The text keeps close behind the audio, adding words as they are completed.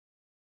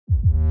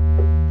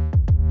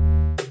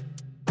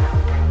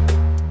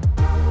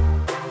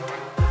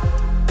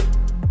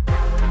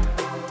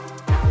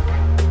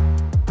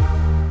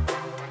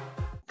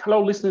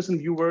Hello, listeners and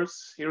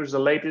viewers. Here is the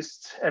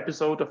latest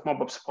episode of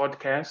MobOps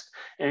podcast.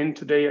 And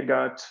today I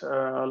got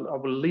our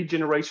lead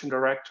generation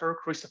director,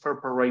 Christopher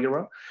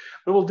Pereira.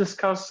 We will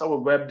discuss our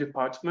web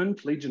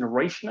department, lead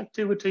generation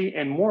activity,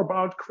 and more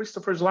about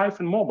Christopher's life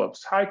in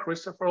MobOps. Hi,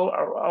 Christopher.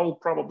 I'll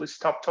probably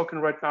stop talking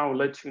right now and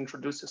let you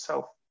introduce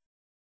yourself.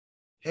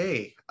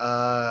 Hey,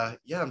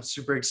 I'm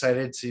super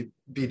excited to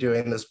be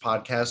doing this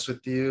podcast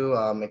with you.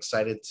 I'm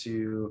excited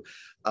to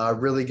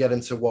really get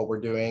into what we're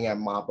doing at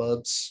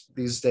MobUps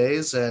these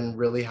days and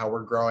really how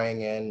we're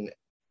growing and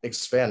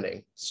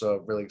expanding. So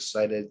really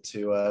excited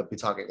to be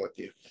talking with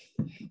you.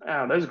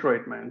 Ah, that's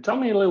great, man. Tell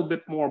me a little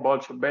bit more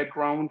about your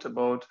background,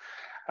 about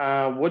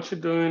what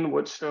you're doing,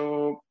 what's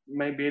your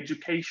maybe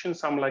education,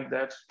 something like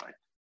that.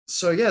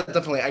 So yeah,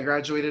 definitely. I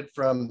graduated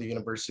from the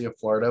University of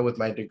Florida with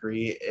my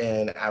degree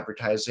in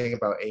advertising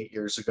about 8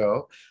 years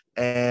ago.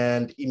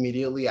 And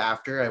immediately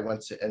after, I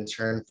went to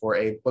intern for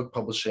a book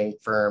publishing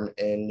firm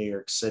in New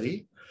York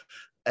City.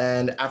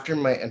 And after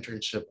my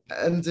internship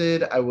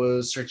ended, I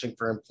was searching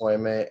for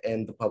employment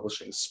in the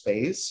publishing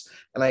space.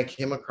 And I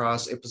came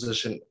across a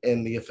position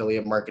in the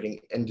affiliate marketing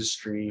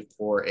industry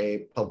for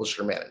a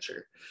publisher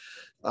manager,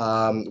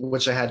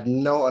 which I had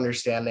no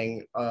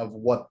understanding of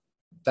what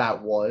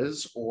that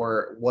was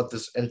or what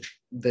this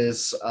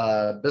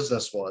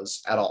business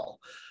was at all.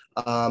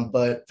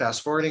 But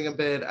fast forwarding a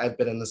bit, I've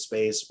been in the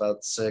space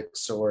about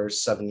 6 or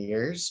 7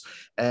 years,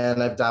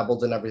 and I've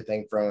dabbled in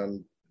everything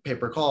from pay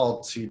per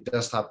call to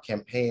desktop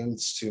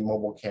campaigns to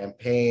mobile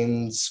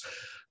campaigns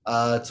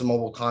to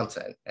mobile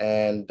content.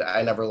 And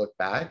I never looked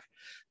back.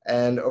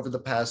 And over the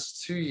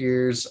past 2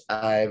 years,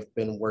 I've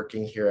been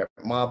working here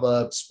at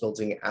MobUps,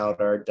 building out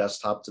our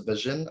desktop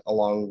division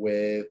along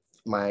with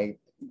my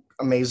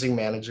amazing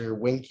manager,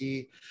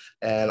 Winky,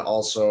 and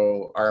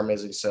also our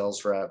amazing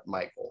sales rep,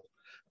 Michael.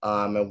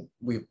 And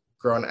we've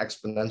grown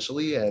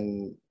exponentially,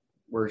 and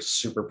we're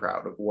super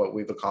proud of what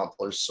we've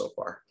accomplished so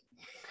far.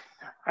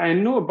 I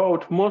knew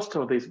about most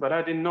of this, but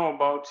I didn't know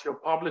about your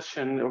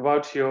publishing,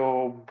 about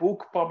your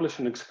book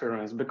publishing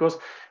experience. Because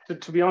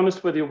to be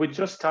honest with you, we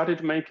just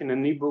started making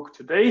an ebook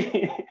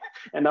today,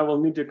 and I will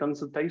need your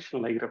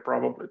consultation later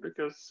probably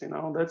because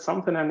that's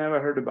something I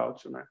never heard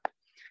about, man.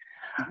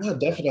 Yeah,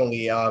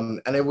 definitely.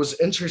 And it was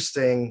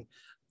interesting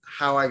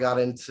how I got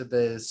into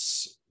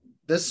this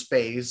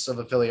space of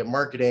affiliate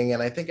marketing.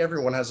 And I think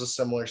everyone has a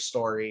similar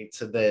story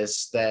to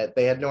this, that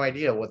they had no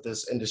idea what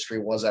this industry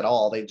was at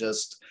all. They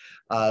just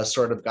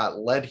sort of got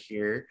led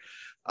here.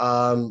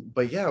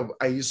 But yeah,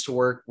 I used to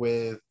work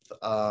with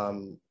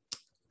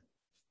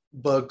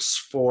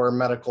books for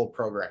medical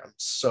programs,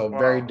 so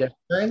very Wow.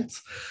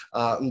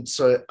 different.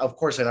 So of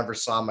course I never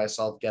saw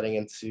myself getting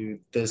into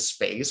this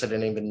space. I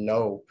didn't even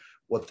know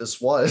what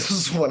this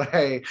was when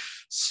I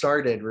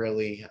started,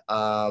 really.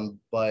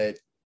 But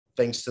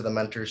thanks to the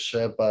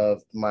mentorship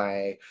of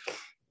my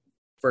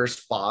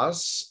first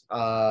boss,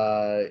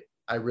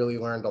 I really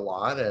learned a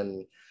lot,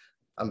 and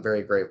I'm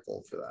very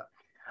grateful for that.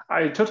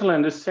 I totally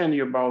understand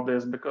you about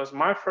this because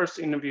my first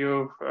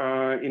interview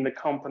in the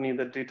company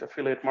that did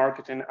affiliate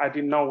marketing, I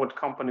didn't know what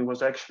company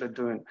was actually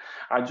doing.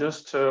 I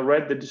just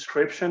read the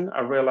description. I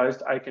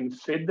realized I can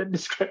fit the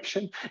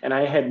description, and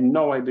I had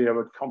no idea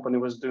what company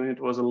was doing. It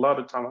was a lot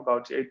of time,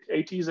 about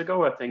 8 years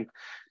ago, I think,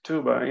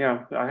 too. But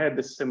yeah, I had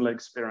this similar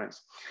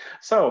experience.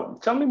 So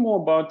tell me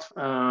more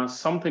about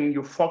something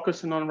you're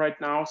focusing on right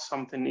now,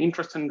 something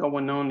interesting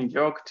going on in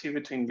your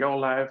activity, in your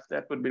life.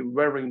 That would be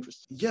very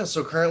interesting. Yeah,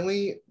 so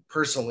currently,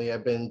 personally,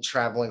 I've been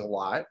traveling a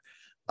lot.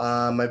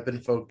 I've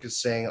been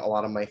focusing a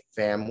lot on my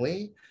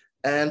family.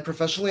 And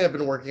professionally, I've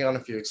been working on a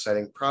few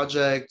exciting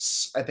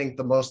projects. I think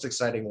the most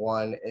exciting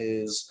one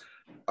is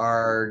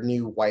our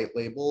new white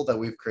label that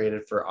we've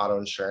created for auto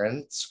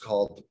insurance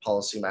called the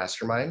Policy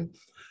Mastermind.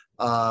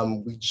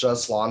 We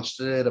just launched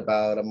it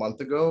about a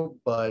month ago,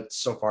 but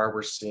so far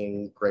we're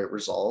seeing great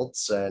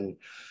results. And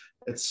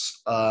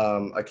it's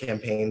a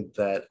campaign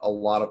that a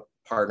lot of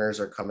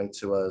partners are coming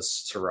to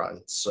us to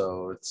run.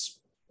 So it's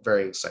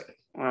very exciting.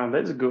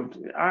 That's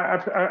good.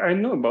 I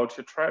knew about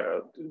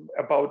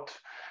about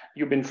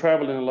you've been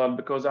traveling a lot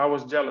because I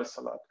was jealous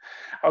a lot.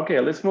 Okay,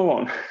 let's move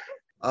on.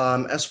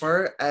 As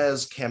far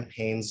as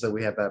campaigns that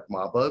we have at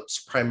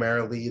MobUps,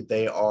 primarily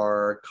they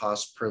are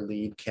cost per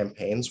lead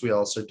campaigns. We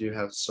also do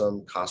have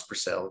some cost per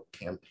sale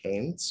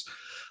campaigns.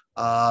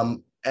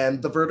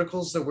 And the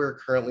verticals that we're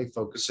currently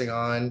focusing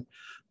on,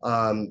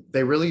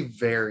 they really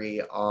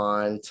vary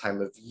on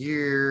time of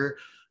year,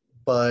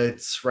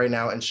 but right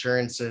now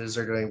insurances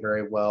are doing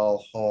very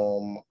well: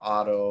 home,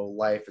 auto,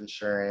 life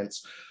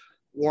insurance,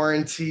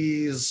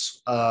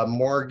 warranties,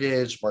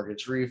 mortgage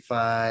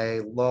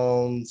refi,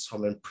 loans,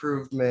 home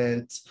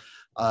improvement,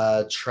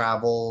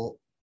 travel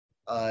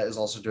is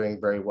also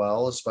doing very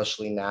well,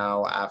 especially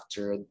now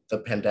after the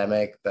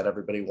pandemic, that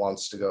everybody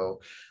wants to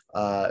go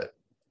uh,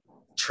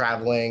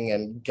 traveling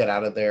and get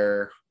out of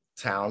their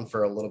town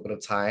for a little bit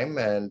of time.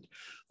 And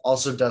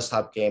also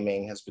desktop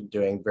gaming has been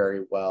doing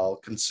very well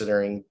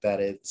considering that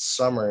it's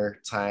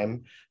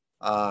summertime.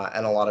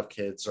 and a lot of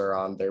kids are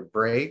on their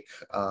break.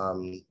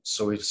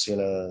 So we've seen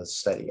a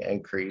steady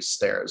increase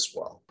there as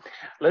well.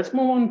 Let's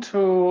move on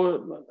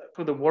to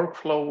the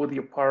workflow with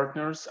your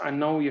partners. I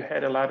know you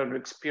had a lot of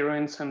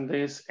experience in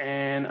this,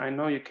 and I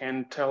know you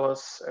can tell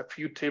us a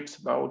few tips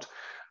about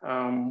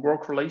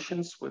work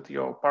relations with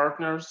your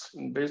partners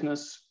in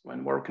business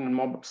when working in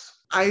MOBUPS.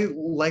 I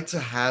like to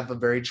have a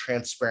very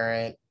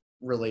transparent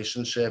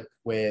relationship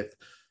with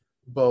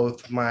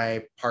both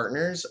my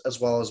partners as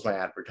well as my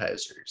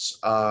advertisers.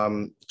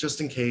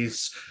 Just in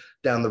case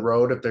down the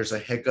road, if there's a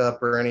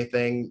hiccup or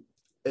anything,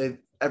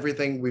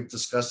 everything we've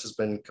discussed has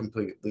been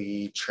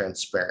completely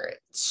transparent.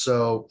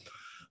 So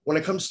when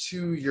it comes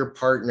to your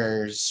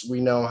partners,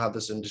 we know how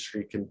this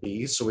industry can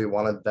be. So we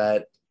want to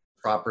vet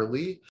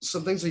properly.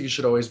 Some things that you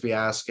should always be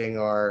asking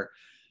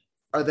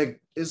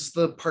is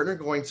the partner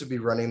going to be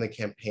running the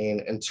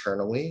campaign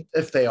internally?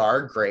 If they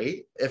are,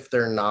 great. If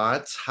they're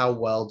not, how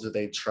well do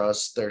they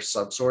trust their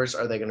subsource?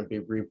 Are they going to be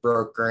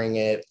rebrokering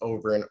it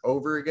over and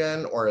over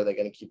again, or are they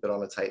going to keep it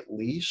on a tight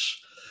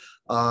leash?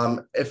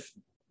 If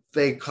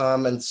they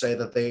come and say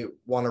that they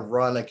want to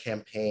run a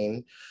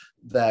campaign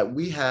that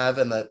we have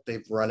and that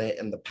they've run it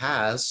in the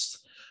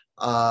past,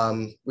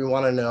 we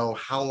want to know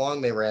how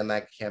long they ran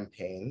that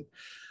campaign,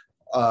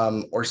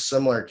 or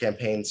similar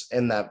campaigns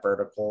in that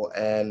vertical,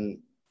 and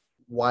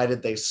why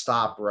did they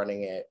stop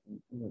running it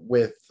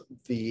with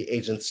the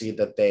agency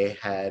that they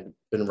had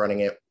been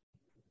running it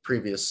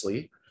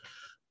previously.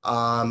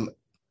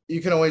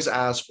 You can always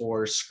ask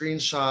for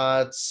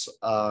screenshots,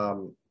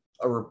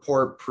 a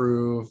report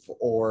proof,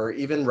 or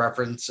even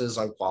references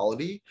on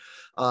quality.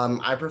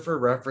 I prefer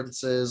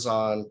references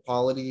on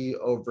quality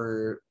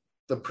over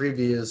the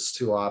previous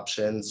two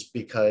options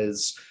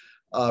because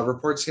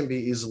reports can be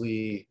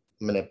easily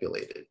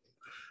manipulated.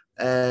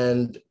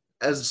 And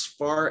as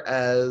far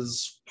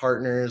as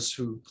partners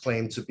who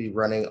claim to be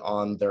running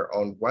on their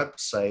own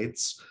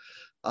websites,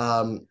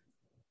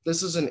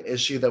 this is an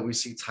issue that we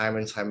see time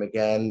and time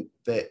again,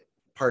 that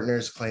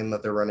partners claim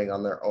that they're running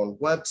on their own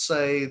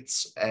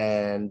websites.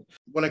 And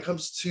when it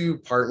comes to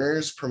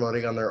partners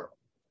promoting on their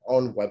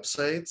own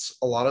websites,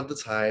 a lot of the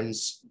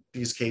times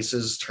these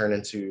cases turn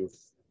into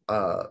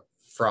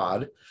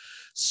fraud.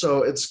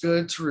 So it's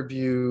good to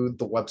review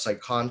the website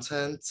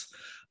content,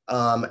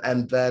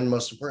 and then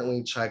most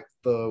importantly, check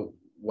the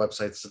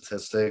website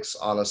statistics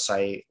on a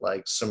site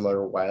like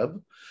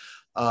SimilarWeb.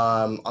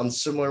 On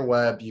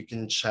SimilarWeb, you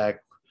can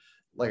check,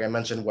 like I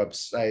mentioned,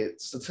 website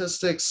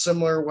statistics,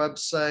 similar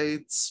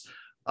websites,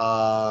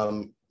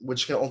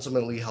 which can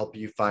ultimately help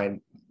you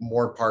find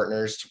more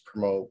partners to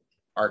promote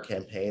our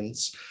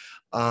campaigns.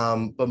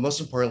 But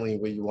most importantly,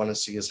 what you want to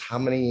see is how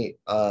many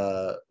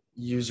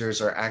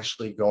users are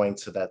actually going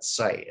to that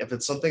site. If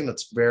it's something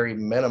that's very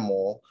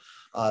minimal,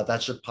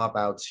 that should pop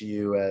out to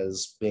you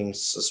as being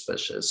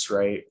suspicious,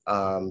 right?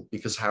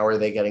 Because how are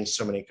they getting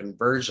so many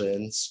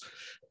conversions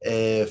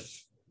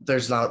if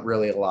there's not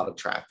really a lot of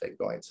traffic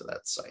going to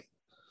that site?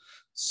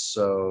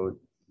 So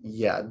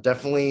yeah,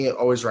 definitely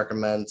always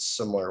recommend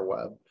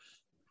SimilarWeb.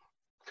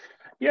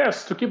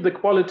 Yes, to keep the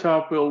quality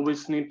up, we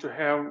always need to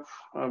have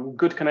a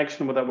good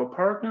connection with our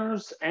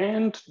partners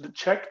and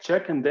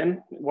check, and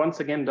then once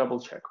again, double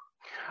check.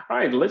 All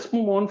right, let's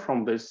move on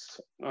from this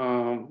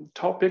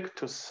topic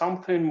to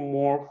something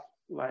more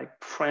like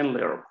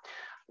friendlier.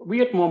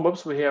 We at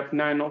MOBUPS, we have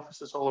 9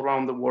 offices all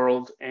around the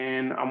world,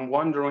 and I'm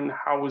wondering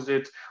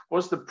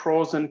what's the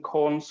pros and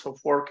cons of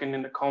working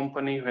in a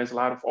company who has a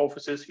lot of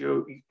offices?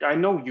 I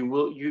know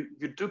you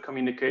do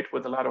communicate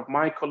with a lot of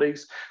my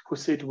colleagues who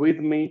sit with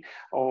me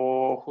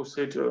or who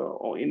sit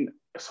in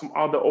some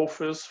other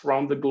office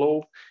around the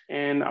globe,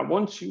 and I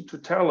want you to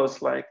tell us,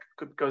 like,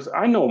 because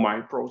I know my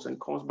pros and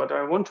cons, but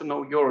I want to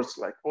know yours,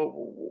 like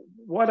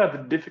what are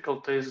the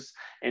difficulties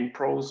and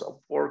pros of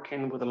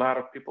working with a lot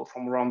of people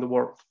from around the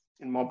world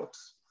in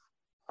MOBUPS?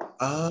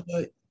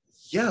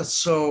 Yeah,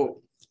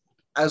 so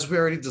as we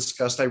already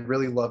discussed, I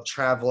really love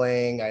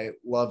traveling. I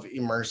love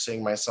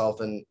immersing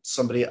myself in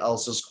somebody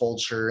else's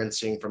culture and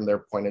seeing from their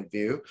point of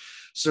view.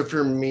 So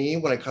for me,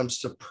 when it comes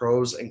to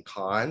pros and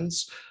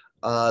cons,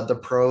 the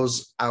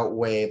pros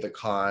outweigh the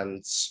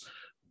cons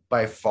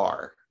by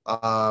far.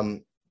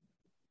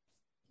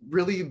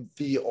 Really,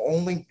 the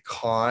only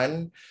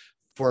con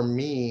for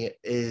me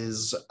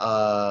is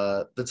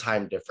the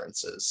time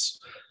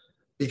differences.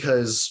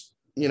 Because,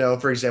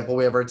 for example,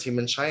 we have our team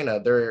in China.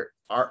 They're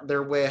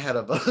way ahead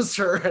of us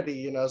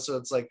already,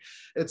 so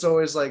it's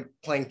always like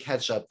playing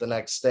catch up the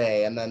next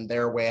day, and then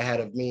they're way ahead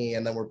of me,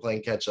 and then we're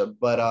playing catch up.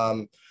 But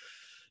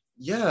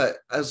yeah,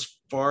 as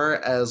far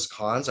as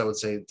cons, I would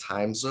say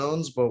time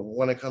zones. But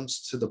when it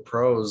comes to the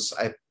pros,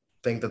 I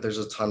think that there's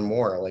a ton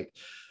more. Like,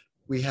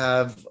 we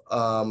have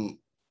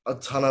a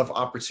ton of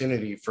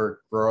opportunity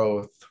for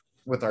growth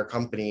with our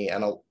company,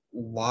 and a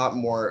lot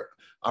more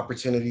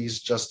opportunities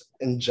just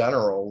in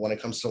general when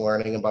it comes to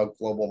learning about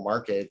global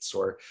markets,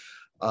 or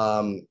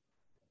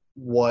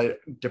what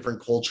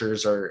different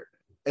cultures are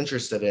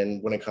interested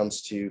in when it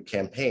comes to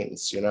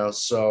campaigns,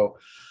 So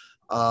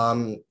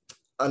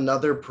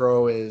another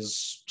pro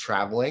is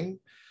traveling.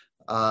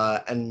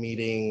 and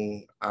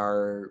meeting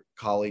our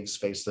colleagues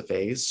face to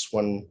face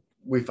when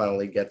we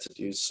finally get to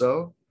do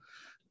so.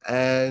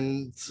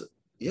 And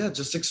yeah,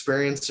 just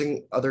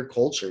experiencing other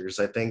cultures.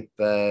 I think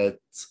that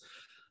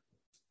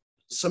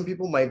some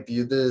people might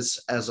view this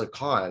as a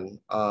con,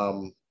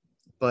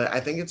 but I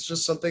think it's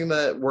just something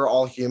that we're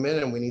all human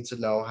and we need to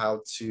know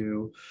how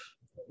to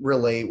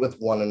relate with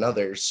one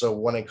another. So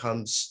when it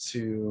comes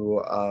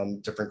to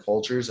different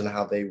cultures and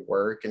how they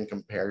work in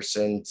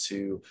comparison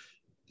to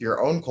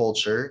your own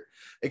culture,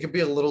 it could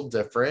be a little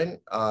different,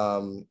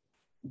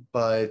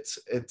 but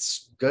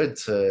it's good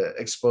to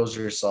expose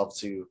yourself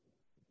to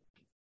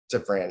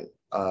different.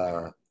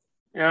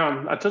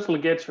 Yeah, I totally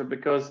get you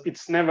because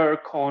it's never a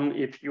con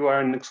if you are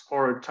an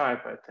explorer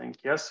type, I think.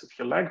 Yes, if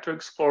you like to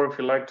explore, if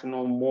you like to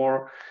know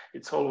more,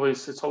 it's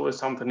always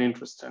something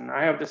interesting.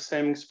 I have the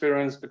same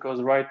experience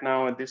because right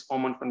now at this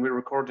moment when we're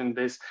recording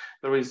this,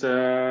 there is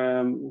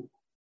a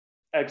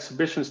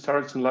exhibition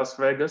starts in Las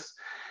Vegas.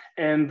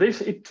 And this,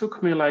 it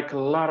took me like a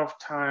lot of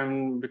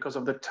time because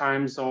of the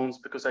time zones,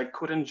 because I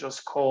couldn't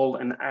just call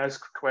and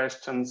ask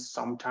questions.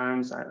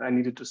 Sometimes I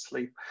needed to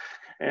sleep.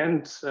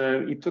 And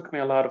it took me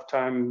a lot of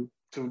time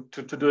to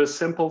do a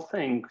simple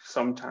thing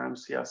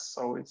sometimes. Yes,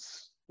 so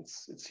it's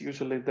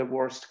usually the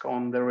worst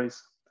con there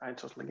is. I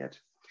totally get you.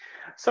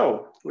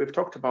 So we've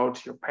talked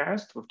about your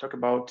past, we've talked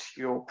about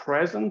your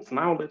present.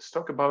 Now let's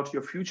talk about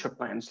your future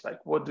plans.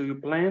 Like, what do you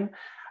plan?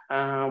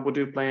 What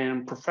do you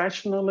plan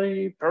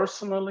professionally,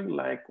 personally?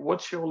 Like,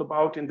 what's you all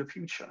about in the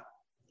future?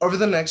 Over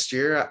the next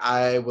year,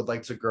 I would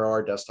like to grow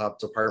our desktop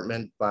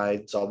department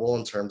by double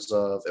in terms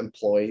of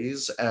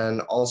employees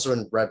and also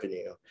in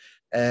revenue.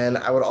 And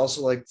I would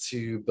also like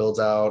to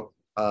build out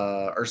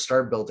or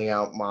start building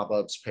out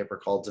MobUp's pay per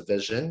call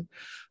division.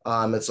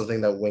 It's something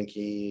that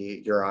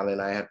Winky, Euron,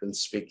 and I have been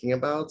speaking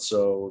about.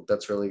 So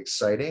that's really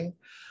exciting.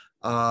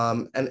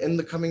 And in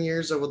the coming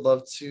years, I would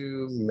love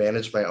to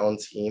manage my own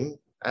team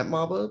at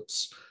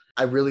MobUps.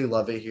 I really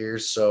love it here,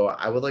 so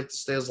I would like to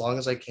stay as long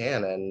as I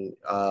can and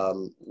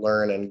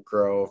learn and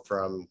grow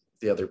from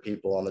the other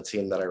people on the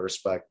team that I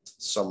respect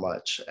so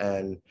much.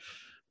 And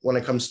when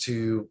it comes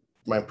to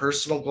my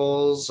personal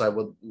goals, I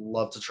would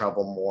love to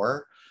travel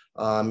more,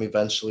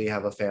 eventually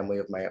have a family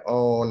of my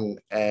own,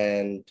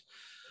 and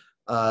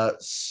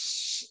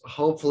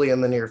hopefully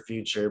in the near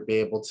future be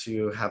able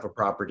to have a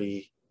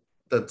property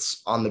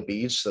that's on the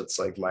beach. That's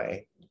like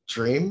my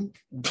dream.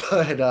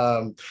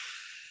 But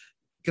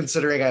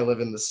considering I live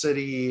in the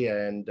city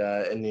and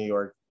in New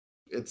York,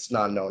 it's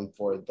not known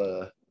for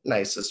the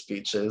nicest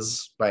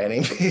beaches by any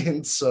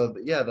means. So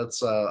yeah,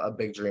 that's a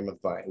big dream of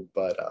mine.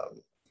 But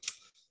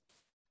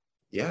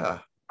yeah,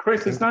 I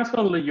Chris, it's think not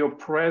only your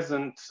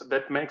present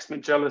that makes me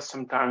jealous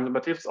sometimes,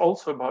 but it's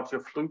also about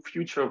your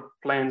future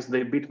plans.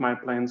 They beat my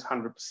plans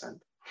 100%.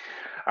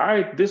 All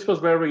right, this was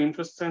very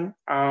interesting.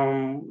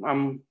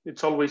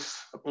 It's always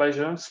a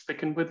pleasure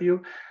speaking with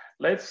you.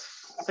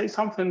 Let's say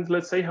something.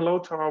 Let's say hello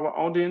to our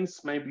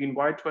audience. Maybe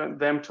invite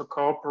them to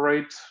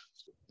cooperate.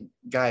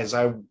 guys,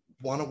 I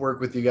want to work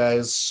with you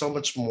guys so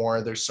much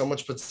more. There's so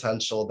much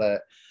potential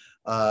that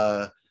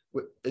uh,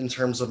 in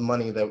terms of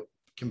money that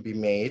can be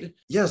made.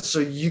 Yeah, so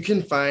you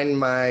can find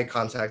my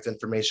contact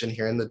information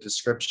here in the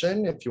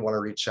description if you want to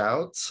reach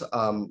out.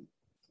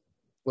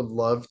 Would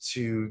love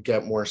to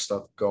get more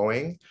stuff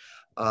going,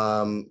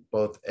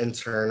 both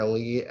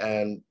internally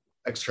and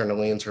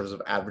externally in terms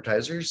of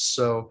advertisers.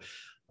 So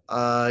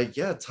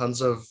yeah,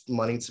 tons of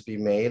money to be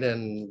made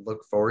and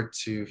look forward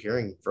to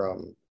hearing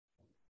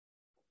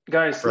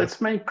Guys, from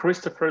let's make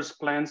Christopher's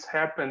plans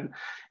happen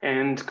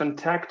and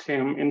contact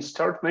him and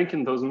start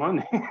making those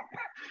money.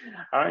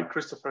 All right,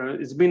 Christopher,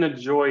 it's been a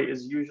joy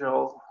as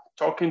usual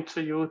talking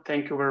to you.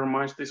 Thank you very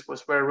much. This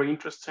was very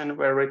interesting,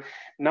 very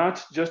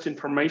not just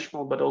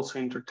informational, but also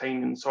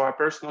entertaining. So I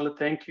personally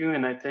thank you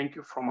and I thank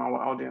you from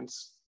our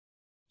audience.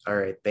 All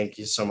right, thank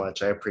you so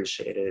much. I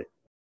appreciate it.